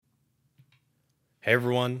Hey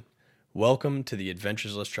everyone, welcome to the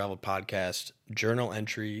Adventures Less Traveled podcast, journal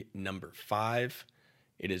entry number 5.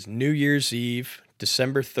 It is New Year's Eve,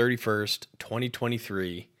 December 31st,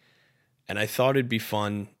 2023, and I thought it'd be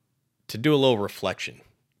fun to do a little reflection,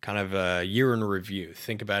 kind of a year in review.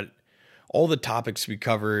 Think about all the topics we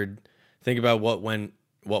covered, think about what went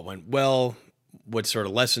well, what sort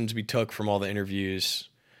of lessons we took from all the interviews.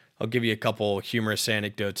 I'll give you a couple humorous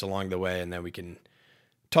anecdotes along the way, and then we can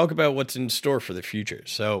talk about what's in store for the future.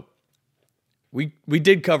 So we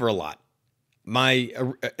did cover a lot. My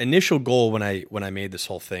initial goal when I made this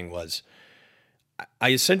whole thing was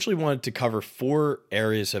I essentially wanted to cover 4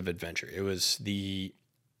 areas of adventure. It was the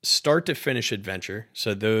start to finish adventure,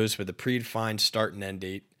 so those with a predefined start and end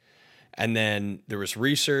date. And then there was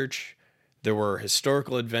research, there were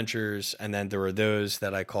historical adventures, and then there were those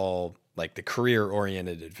that I call like the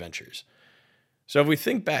career-oriented adventures. So if we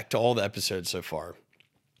think back to all the episodes so far,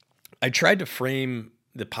 I tried to frame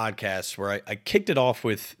the podcast where I kicked it off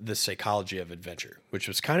with the psychology of adventure, which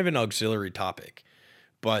was kind of an auxiliary topic,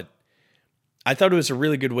 but I thought it was a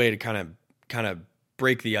really good way to kind of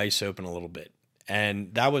break the ice open a little bit.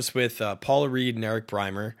 And that was with Paula Reed and Eric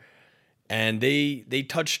Breimer, and they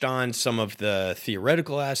touched on some of the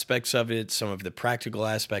theoretical aspects of it, some of the practical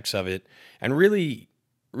aspects of it, and really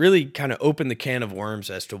kind of opened the can of worms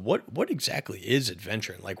as to what exactly is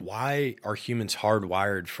adventure, and like why are humans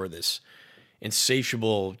hardwired for this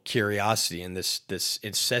insatiable curiosity and this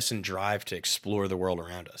incessant drive to explore the world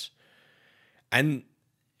around us. And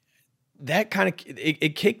that kind of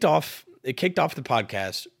it kicked off the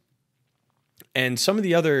podcast, and some of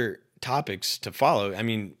the other topics to follow. I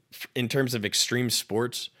mean, in terms of extreme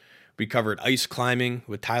sports, we covered ice climbing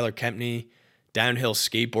with Tyler Kempney, downhill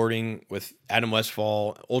skateboarding with Adam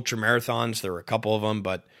Westfall, ultra marathons. There were a couple of them,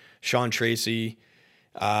 but Sean Tracy.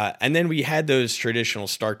 And then we had those traditional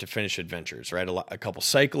start to finish adventures, right? A couple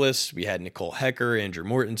cyclists. We had Nicole Hecker, Andrew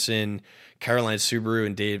Mortensen, Caroline Subaru,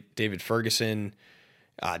 and David Ferguson.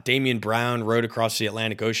 Damian Brown rode across the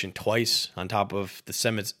Atlantic Ocean twice on top of the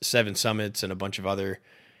 7 summits and a bunch of other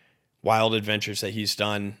wild adventures that he's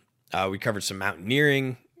done. We covered some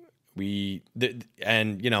mountaineering. Recently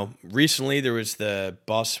there was the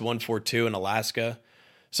Bus 142 in Alaska.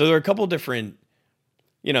 So there were a couple different,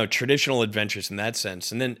 traditional adventures in that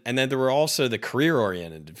sense. And then there were also the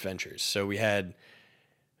career-oriented adventures. So we had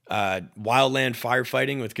wildland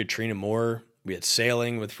firefighting with Katrina Moore. We had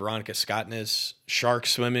sailing with Veronica Scottness, shark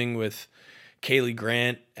swimming with Kaylee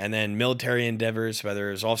Grant, and then military endeavors, whether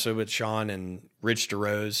it was also with Sean and Rich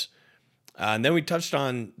DeRose. And then we touched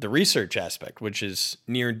on the research aspect, which is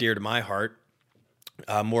near and dear to my heart,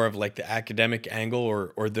 more of like the academic angle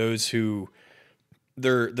or those who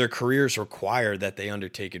their careers require that they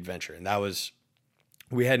undertake adventure. And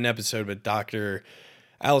we had an episode with Dr.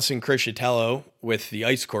 Allison Crisciatello with the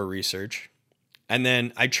Ice Core research. And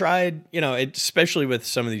then I tried, especially with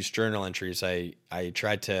some of these journal entries, I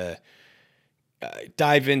tried to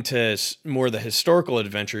dive into more of the historical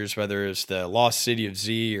adventures, whether it's the Lost City of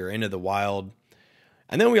Z or Into the Wild.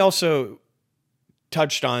 And then we also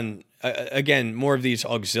touched on, again, more of these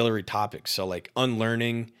auxiliary topics. So like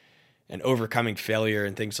unlearning and overcoming failure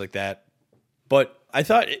and things like that. But I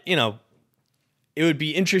thought, it would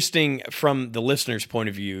be interesting from the listener's point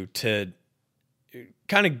of view to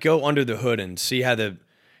kind of go under the hood and see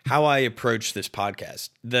how I approach this podcast.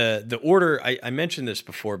 The order, I mentioned this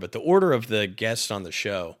before, but the order of the guests on the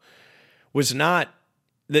show was not,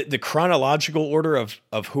 the chronological order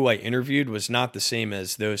of who I interviewed was not the same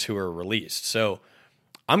as those who were released. So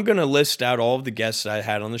I'm going to list out all of the guests I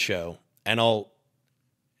had on the show, and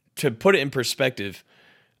to put it in perspective,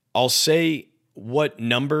 I'll say what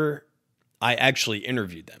number I actually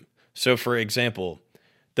interviewed them. So for example,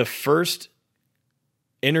 the first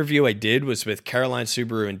interview I did was with Caroline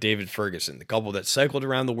Subaru and David Ferguson, the couple that cycled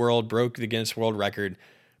around the world, broke the Guinness World Record,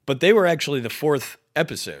 but they were actually the 4th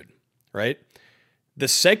episode, right? The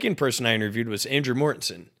second person I interviewed was Andrew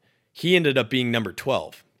Mortensen. He ended up being number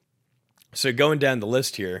 12. So going down the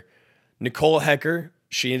list here, Nicole Hecker,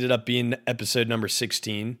 she ended up being episode number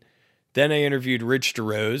 16. Then I interviewed Rich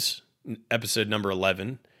DeRose, episode number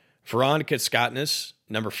 11. Veronica Scottness,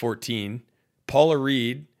 number 14. Paula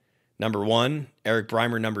Reed, number 1, Eric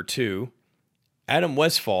Breimer, number 2, Adam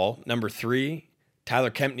Westfall, number 3, Tyler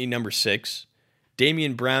Kempney, number 6,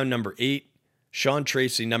 Damian Brown, number 8, Sean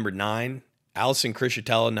Tracy, number 9, Allison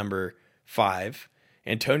Crisciatello, number 5,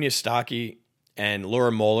 Antonia Stocky and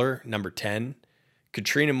Laura Moeller, number 10,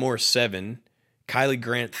 Katrina Moore, 7, Kylie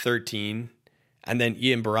Grant, 13, and then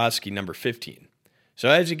Ian Borowski, number 15. So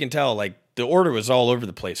as you can tell, like the order was all over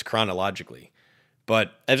the place chronologically.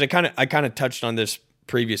 But as I kind of touched on this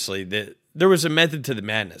previously, there was a method to the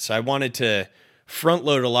madness. I wanted to front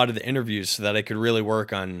load a lot of the interviews so that I could really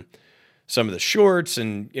work on some of the shorts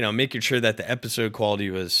and, making sure that the episode quality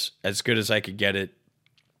was as good as I could get it.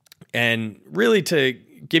 And really to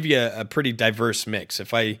give you a pretty diverse mix.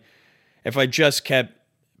 If I just kept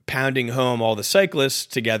pounding home all the cyclists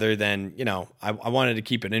together, then, I wanted to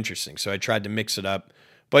keep it interesting. So I tried to mix it up.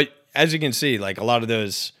 But as you can see, like a lot of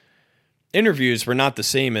those interviews were not the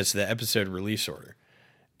same as the episode release order.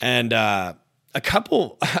 And a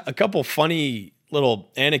couple funny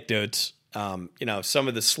little anecdotes, some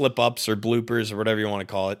of the slip ups or bloopers or whatever you want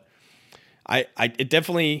to call it. It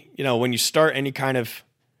definitely, when you start any kind of,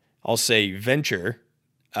 I'll say, venture,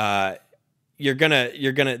 there's gonna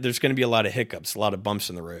be a lot of hiccups, a lot of bumps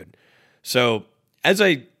in the road. So as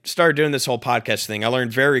I started doing this whole podcast thing, I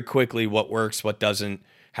learned very quickly what works, what doesn't,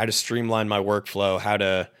 how to streamline my workflow, how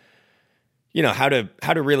to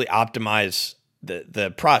really optimize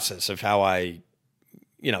the process of how I,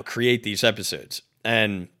 create these episodes.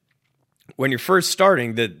 And when you're first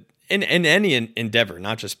starting in any endeavor,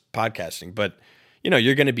 not just podcasting, but,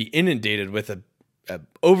 you're going to be inundated with a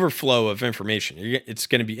overflow of information. It's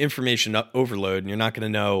going to be information overload, and you're not going to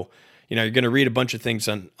know, you're going to read a bunch of things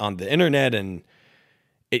on the internet, and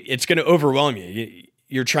it's going to overwhelm you.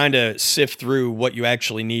 You're trying to sift through what you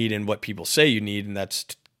actually need and what people say you need, and that's,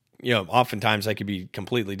 oftentimes that could be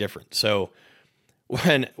completely different. So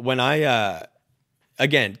when I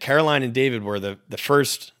again, Caroline and David were the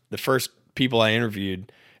first people I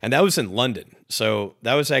interviewed, and that was in London. So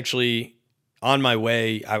that was actually on my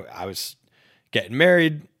way. I was getting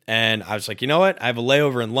married, and I was like, you know what? I have a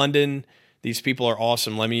layover in London. These people are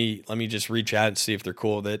awesome. Let me just reach out and see if they're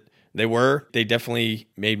cool with it. They definitely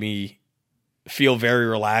made me feel very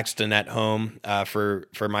relaxed and at home for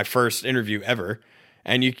my first interview ever.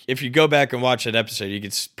 And if you go back and watch that episode, you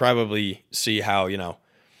could probably see how,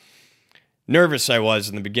 nervous I was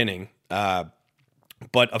in the beginning. But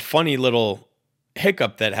a funny little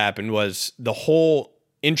hiccup that happened was the whole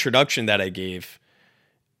introduction that I gave,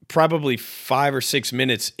 probably 5 or 6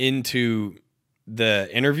 minutes into the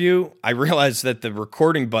interview, I realized that the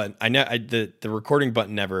recording button, the recording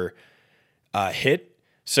button never hit.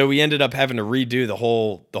 So we ended up having to redo the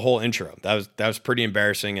whole intro. That was pretty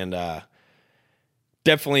embarrassing, and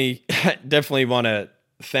definitely want to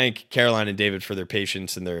thank Caroline and David for their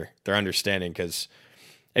patience and their understanding, because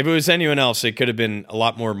if it was anyone else, it could have been a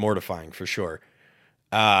lot more mortifying for sure.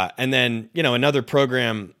 And then, another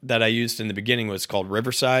program that I used in the beginning was called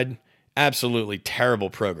Riverside. Absolutely terrible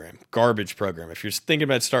program, garbage program. If you're thinking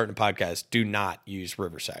about starting a podcast, do not use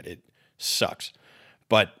Riverside. It sucks.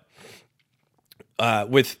 But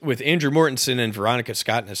with Andrew Mortensen and Veronica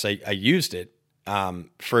Scottness, I used it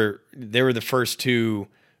they were the first 2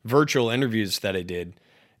 virtual interviews that I did.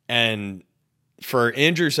 And for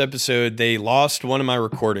Andrew's episode, they lost one of my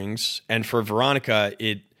recordings, and for Veronica,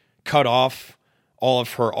 it cut off all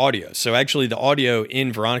of her audio. So actually the audio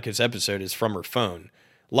in Veronica's episode is from her phone.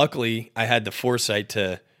 Luckily, I had the foresight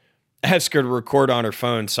to ask her to record on her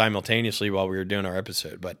phone simultaneously while we were doing our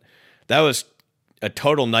episode. But that was a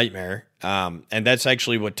total nightmare. And that's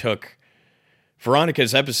actually what took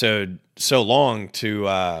Veronica's episode so long to,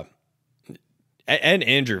 and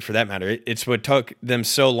Andrew for that matter, it's what took them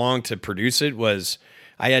so long to produce it. Was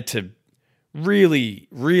I had to really,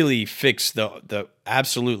 really fix the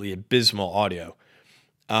absolutely abysmal audio.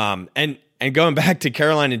 And going back to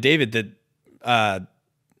Caroline and David, that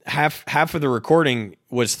half of the recording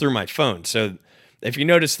was through my phone. So if you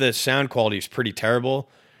notice, the sound quality is pretty terrible.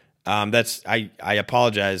 I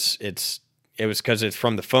apologize. It was because it's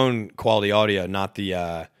from the phone quality audio, not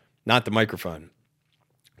the microphone.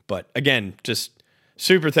 But again, just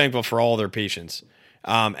super thankful for all their patience.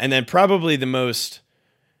 And then probably the most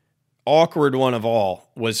awkward one of all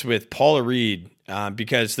was with Paula Reed,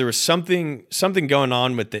 because there was something going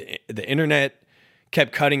on with the internet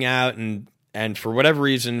kept cutting out, and for whatever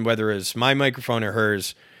reason, whether it was my microphone or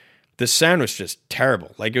hers, the sound was just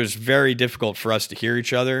terrible. Like, it was very difficult for us to hear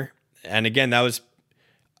each other. And again, that was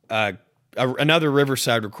another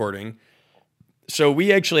Riverside recording. So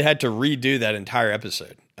we actually had to redo that entire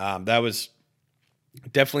episode. That was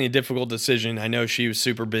definitely a difficult decision. I know she was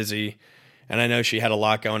super busy, and I know she had a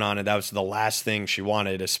lot going on, and that was the last thing she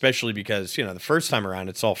wanted, especially because, the first time around,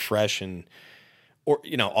 it's all fresh and,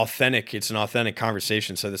 authentic. It's an authentic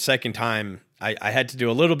conversation. So the second time, I had to do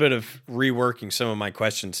a little bit of reworking some of my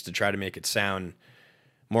questions to try to make it sound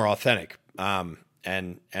more authentic. And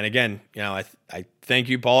again, I thank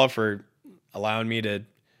you, Paula, for allowing me to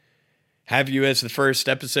have you as the first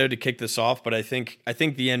episode to kick this off. But I think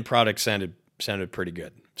the end product sounded pretty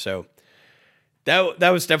good. So that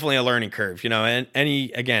was definitely a learning curve. And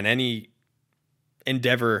any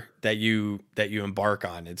endeavor that you embark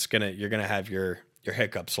on, you're gonna have your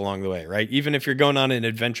hiccups along the way, right? Even if you're going on an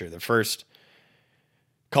adventure, the first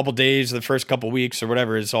couple days, the first couple weeks or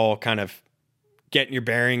whatever is all kind of getting your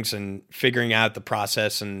bearings and figuring out the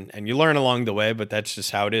process, and you learn along the way, but that's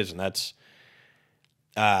just how it is. And that's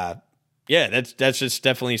that's just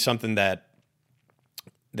definitely something that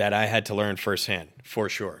I had to learn firsthand for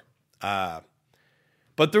sure.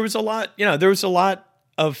 But there was a lot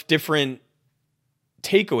of different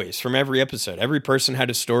takeaways from every episode. Every person had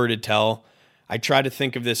a story to tell. I try to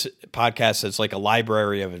think of this podcast as like a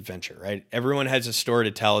library of adventure, right? Everyone has a story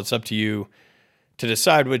to tell. It's up to you to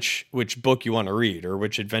decide which book you want to read or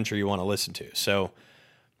which adventure you want to listen to. So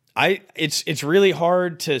it's really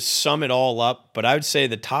hard to sum it all up, but I would say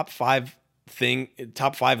the top five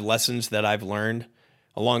lessons that I've learned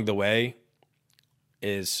along the way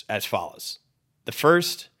is as follows. The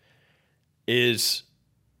first is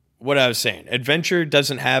what I was saying. Adventure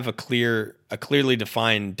doesn't have a clearly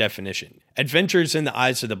defined definition. Adventure is in the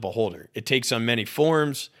eyes of the beholder. It takes on many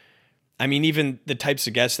forms. I mean, even the types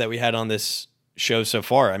of guests that we had on this show so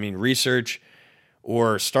far, I mean, research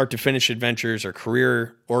or start to finish adventures or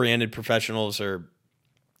career oriented professionals or,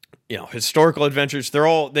 historical adventures,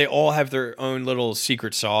 they all have their own little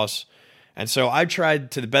secret sauce. And so I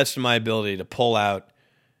tried to the best of my ability to pull out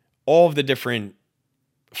all of the different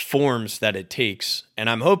forms that it takes. And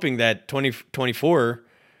I'm hoping that 2024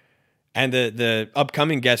 and the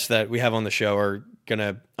upcoming guests that we have on the show are going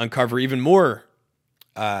to uncover even more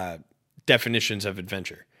definitions of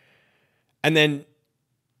adventure. And then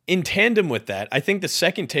in tandem with that, I think the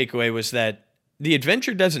second takeaway was that the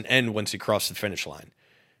adventure doesn't end once you cross the finish line.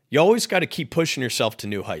 You always got to keep pushing yourself to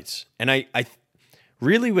new heights. And I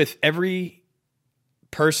really, with every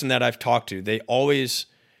person that I've talked to, they always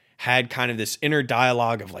had kind of this inner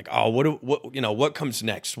dialogue of like, oh, what comes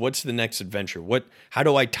next? What's the next adventure? How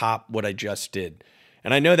do I top what I just did?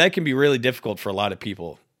 And I know that can be really difficult for a lot of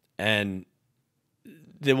people. And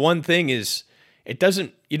the one thing is,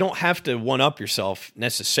 you don't have to one up yourself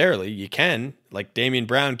necessarily. You can, like Damian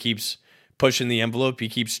Brown keeps pushing the envelope. He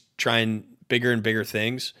keeps trying bigger and bigger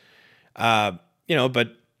things. But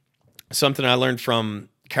something I learned from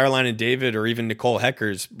Caroline and David or even Nicole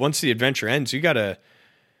Heckers, once the adventure ends, you gotta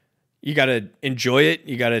enjoy it.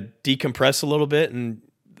 You gotta decompress a little bit and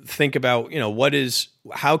think about,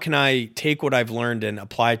 how can I take what I've learned and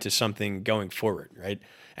apply it to something going forward, right?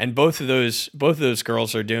 And both of those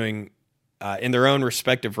girls are doing, in their own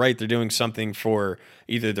respective right, they're doing something for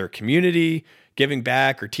either their community, giving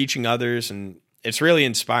back, or teaching others, and it's really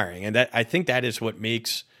inspiring. And I think that is what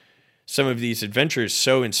makes some of these adventures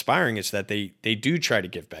so inspiring, is that they do try to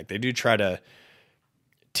give back. They do try to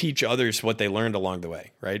teach others what they learned along the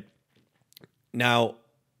way, right? Now,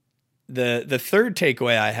 the third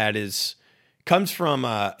takeaway I had comes from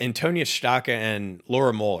Antonia Stacca and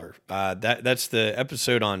Laura Moeller. That's the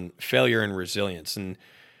episode on failure and resilience. And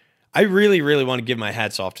I really, really want to give my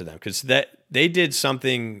hats off to them, because they did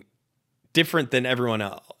something different than everyone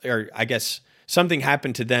else, or I guess something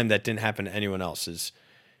happened to them that didn't happen to anyone else. Is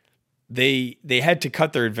they had to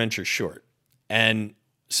cut their adventure short. And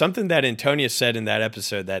something that Antonia said in that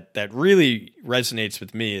episode that really resonates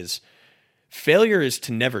with me is, failure is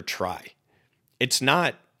to never try. It's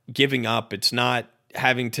not giving up. It's not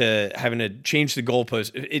having to change the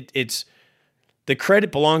goalpost. It's the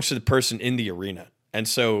credit belongs to the person in the arena. And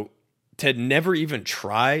so to never even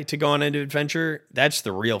try to go on an adventure, that's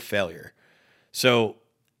the real failure. So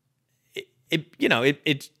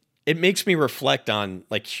it makes me reflect on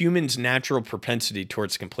like humans' natural propensity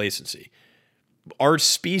towards complacency. Our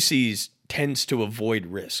species tends to avoid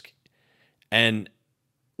risk. And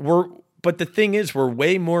but the thing is, we're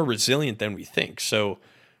way more resilient than we think. So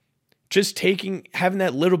just having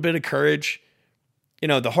that little bit of courage,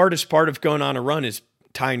 the hardest part of going on a run is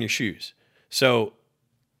tying your shoes. So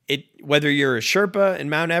whether you're a Sherpa in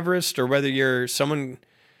Mount Everest, or whether you're someone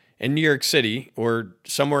in New York City or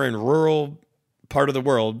somewhere in rural part of the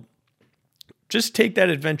world, just take that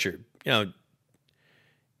adventure, and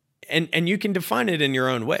you can define it in your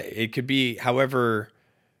own way. It could be however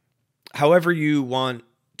you want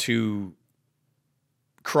to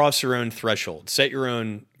cross your own threshold, set your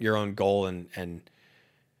own goal, and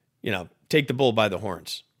take the bull by the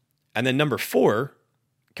horns. And then number 4,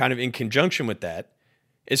 kind of in conjunction with that,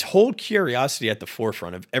 is hold curiosity at the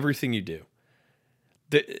forefront of everything you do.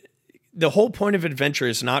 The whole point of adventure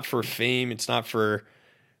is not for fame. It's not for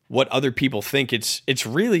what other people think. It's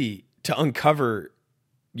really to uncover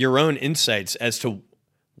your own insights as to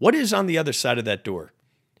what is on the other side of that door.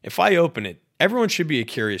 If I open it, everyone should be a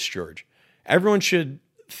curious George. Everyone should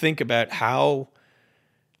think about how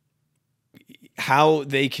how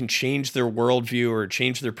they can change their worldview or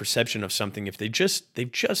change their perception of something if they've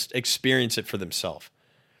just experienced it for themselves.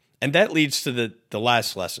 And that leads to the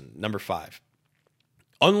last lesson, number 5.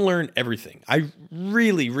 Unlearn everything. I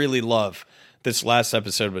really, really love this last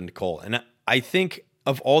episode with Nicole. And I think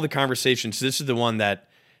of all the conversations, this is the one that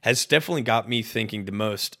has definitely got me thinking the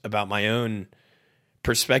most about my own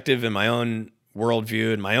perspective and my own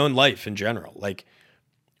worldview and my own life in general. Like,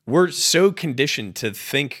 we're so conditioned to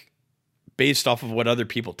think based off of what other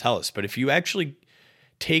people tell us. But if you actually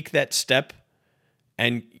take that step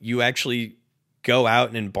and you actually go out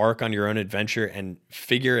and embark on your own adventure and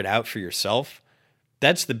figure it out for yourself,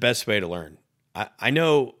 that's the best way to learn. I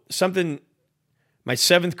know something my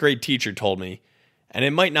 7th grade teacher told me, and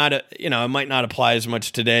it might not apply as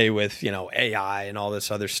much today with, AI and all this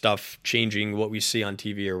other stuff changing what we see on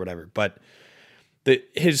TV or whatever. But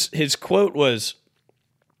his quote was,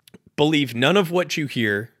 believe none of what you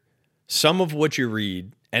hear, some of what you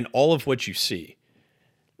read, and all of what you see.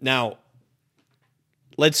 Now,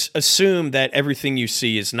 let's assume that everything you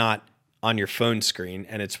see is not on your phone screen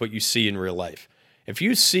and it's what you see in real life. If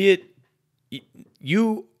you see it,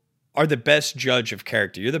 you are the best judge of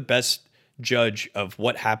character. You're the best judge of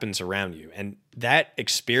what happens around you. And that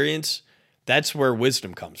experience, that's where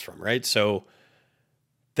wisdom comes from, right? So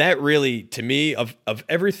that really, to me, of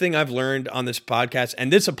everything I've learned on this podcast,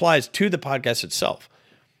 and this applies to the podcast itself,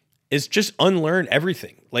 is just unlearn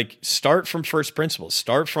everything. Like, start from first principles.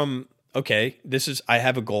 Start from, okay, I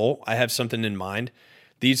have a goal. I have something in mind.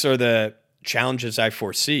 These are the challenges I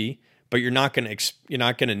foresee, but you're not going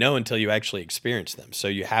to know until you actually experience them. So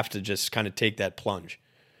you have to just kind of take that plunge.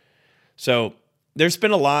 So there's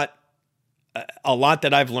been a lot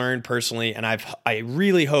that I've learned personally, and I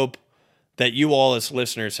really hope that you all as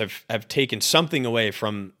listeners have taken something away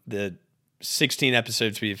from the 16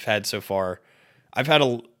 episodes we've had so far. I've had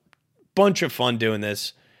a bunch of fun doing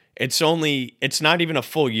this. It's not even a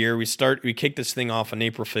full year. We kicked this thing off on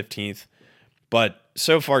April 15th, but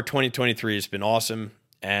so far 2023 has been awesome.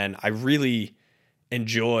 And I really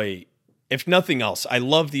enjoy, if nothing else, I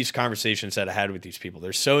love these conversations that I had with these people.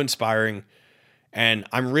 They're so inspiring. And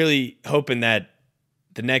I'm really hoping that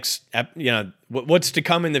the next, what's to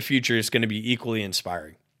come in the future is going to be equally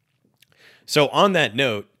inspiring. So on that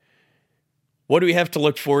note, what do we have to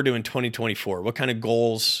look forward to in 2024? What kind of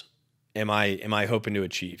goals am I hoping to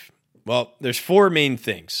achieve? Well, there's 4 main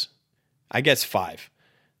things. I guess 5.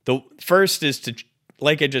 The first is to,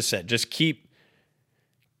 like I just said, just keep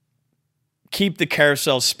the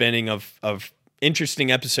carousel spinning of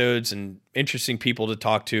interesting episodes and interesting people to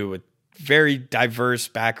talk to with very diverse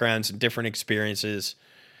backgrounds and different experiences.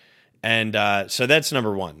 And so that's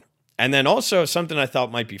number 1. And then also something I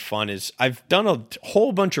thought might be fun is I've done a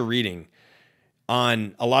whole bunch of reading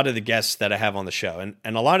on a lot of the guests that I have on the show.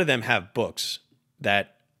 And a lot of them have books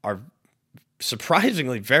that are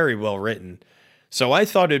surprisingly very well written. So I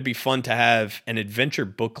thought it'd be fun to have an adventure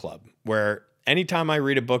book club where anytime I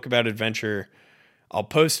read a book about adventure, I'll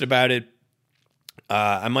post about it.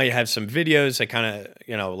 I might have some videos that kind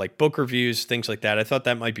of, like book reviews, things like that. I thought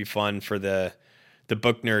that might be fun for the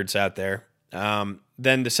book nerds out there.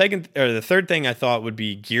 Then the third thing I thought would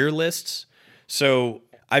be gear lists. So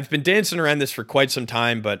I've been dancing around this for quite some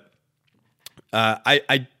time, but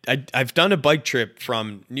I've done a bike trip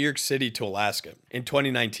from New York City to Alaska in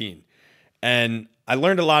 2019, and I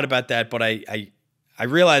learned a lot about that. But I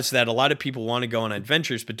realized that a lot of people want to go on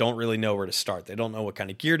adventures, but don't really know where to start. They don't know what kind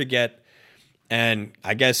of gear to get. And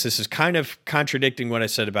I guess this is kind of contradicting what I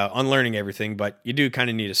said about unlearning everything, but you do kind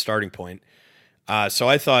of need a starting point. So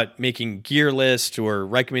I thought making gear lists or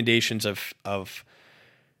recommendations of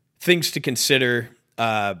things to consider,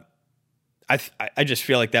 I just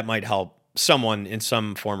feel like that might help someone in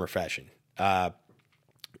some form or fashion. And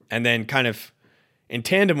then kind of in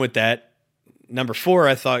tandem with that, number 4,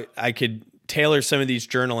 I thought I could tailor some of these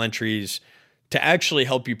journal entries to actually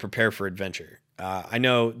help you prepare for adventure. I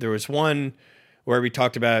know there was one where we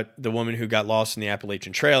talked about the woman who got lost in the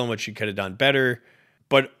Appalachian Trail and what she could have done better,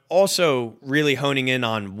 but also really honing in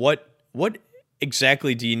on what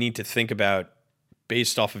exactly do you need to think about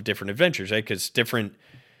based off of different adventures, right? Because different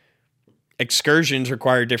excursions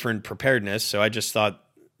require different preparedness. So I just thought,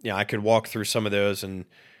 I could walk through some of those, and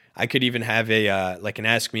I could even have a like an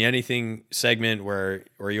Ask Me Anything segment where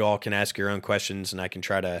you all can ask your own questions, and I can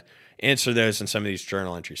try to answer those in some of these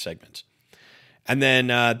journal entry segments. And then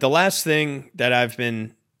the last thing that I've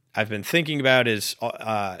been thinking about is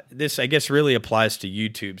this, I guess, really applies to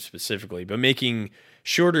YouTube specifically, but making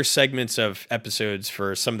shorter segments of episodes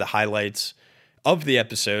for some of the highlights of the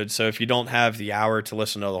episode. So if you don't have the hour to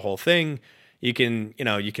listen to the whole thing, you can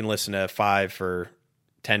listen to 5 or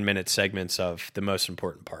 10-minute segments of the most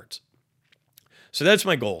important parts. So that's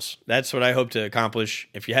my goals. That's what I hope to accomplish.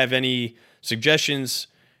 If you have any suggestions,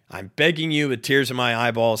 I'm begging you with tears in my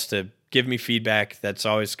eyeballs to give me feedback. That's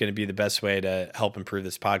always going to be the best way to help improve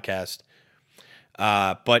this podcast.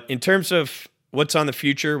 But in terms of what's on the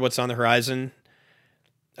future, what's on the horizon,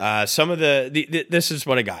 some of this is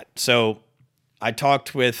what I got. So I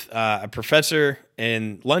talked with a professor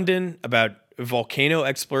in London about volcano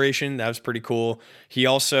exploration. That was pretty cool. He's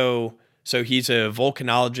a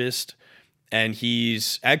volcanologist, and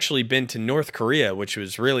he's actually been to North Korea, which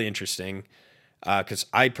was really interesting because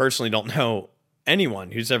I personally don't know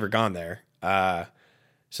anyone who's ever gone there.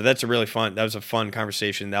 So that was a fun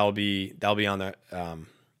conversation. That'll be on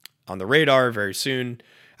the radar very soon.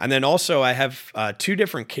 And then also I have 2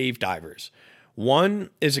 different cave divers. One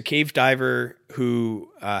is a cave diver who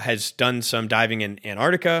has done some diving in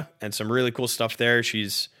Antarctica and some really cool stuff there.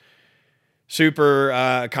 She's super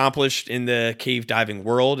accomplished in the cave diving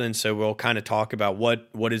world, and so we'll kind of talk about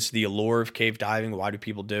what is the allure of cave diving. Why do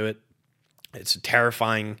people do it? It's a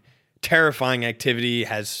terrifying activity.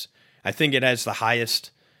 I think it has the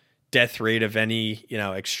highest death rate of any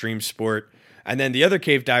extreme sport. And then the other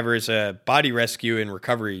cave diver is a body rescue and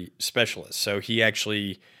recovery specialist. So he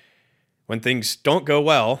actually, when things don't go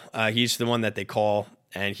well, he's the one that they call,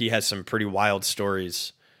 and he has some pretty wild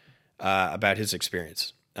stories about his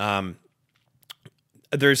experience.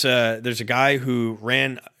 There's a guy who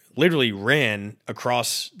literally ran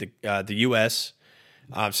across the U.S.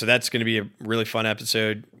 So that's going to be a really fun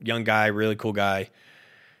episode. Young guy, really cool guy.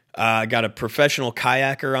 Got a professional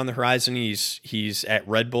kayaker on the horizon. He's at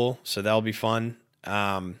Red Bull, so that'll be fun.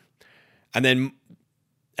 And then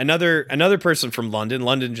another person from London.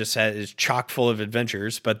 London just is chock full of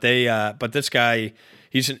adventures, but this guy,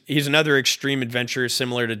 he's another extreme adventurer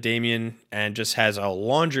similar to Damien, and just has a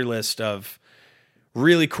laundry list of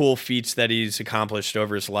really cool feats that he's accomplished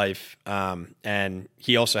over his life. And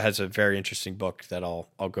he also has a very interesting book that I'll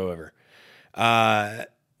go over.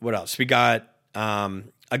 What else? We got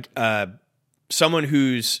someone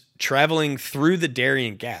who's traveling through the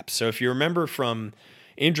Darien Gap. So if you remember from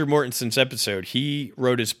Andrew Mortenson's episode, he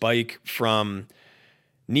rode his bike from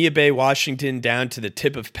Nia Bay, Washington down to the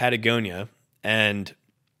tip of Patagonia. And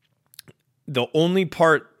the only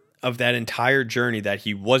part of that entire journey that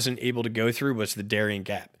he wasn't able to go through was the Darien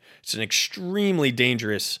Gap. It's an extremely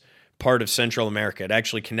dangerous part of Central America. It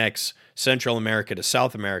actually connects Central America to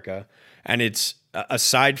South America. And it's,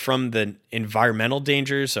 aside from the environmental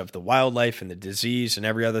dangers of the wildlife and the disease and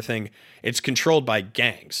every other thing, it's controlled by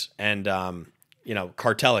gangs and,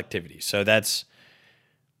 cartel activity. So that's,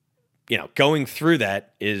 going through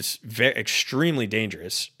that is extremely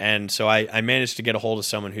dangerous. And so I managed to get a hold of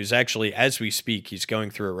someone who's actually, as we speak, he's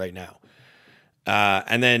going through it right now.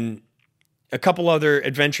 And then a couple other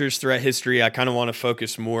adventures throughout history. I kind of want to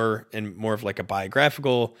focus more of like a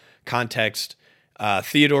biographical context.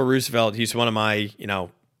 Theodore Roosevelt, he's one of my,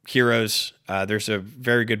 heroes. There's a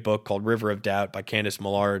very good book called River of Doubt by Candace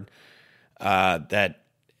Millard that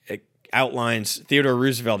outlines Theodore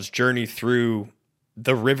Roosevelt's journey through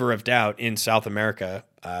the River of Doubt in South America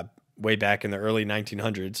way back in the early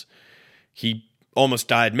 1900s. He almost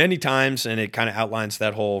died many times, and it kind of outlines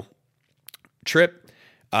that whole trip.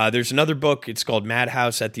 There's another book. It's called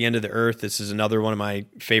Madhouse at the End of the Earth. This is another one of my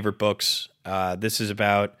favorite books. This is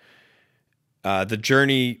about the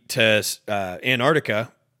journey to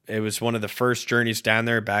Antarctica. It was one of the first journeys down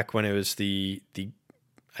there back when it was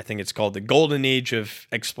I think it's called the Golden Age of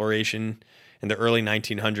exploration in the early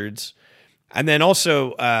 1900s. And then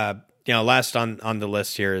also, last on the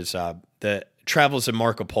list here is the travels of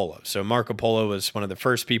Marco Polo. So Marco Polo was one of the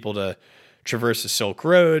first people to traverse the Silk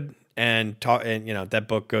Road, and that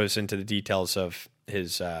book goes into the details of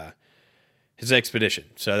his expedition.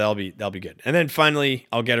 So that'll be good. And then finally,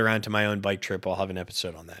 I'll get around to my own bike trip. I'll have an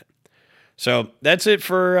episode on that. So that's it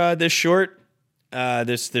for this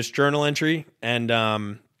this journal entry. And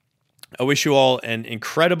I wish you all an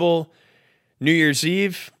incredible New Year's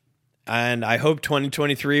Eve. And I hope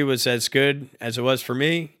 2023 was as good as it was for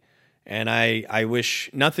me. And I wish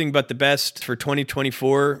nothing but the best for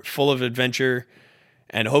 2024, full of adventure.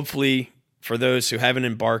 And hopefully, for those who haven't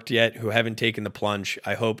embarked yet, who haven't taken the plunge,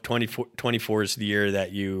 I hope 2024 is the year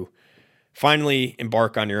that you finally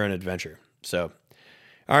embark on your own adventure. So,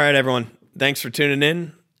 all right, everyone. Thanks for tuning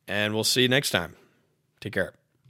in, and we'll see you next time. Take care.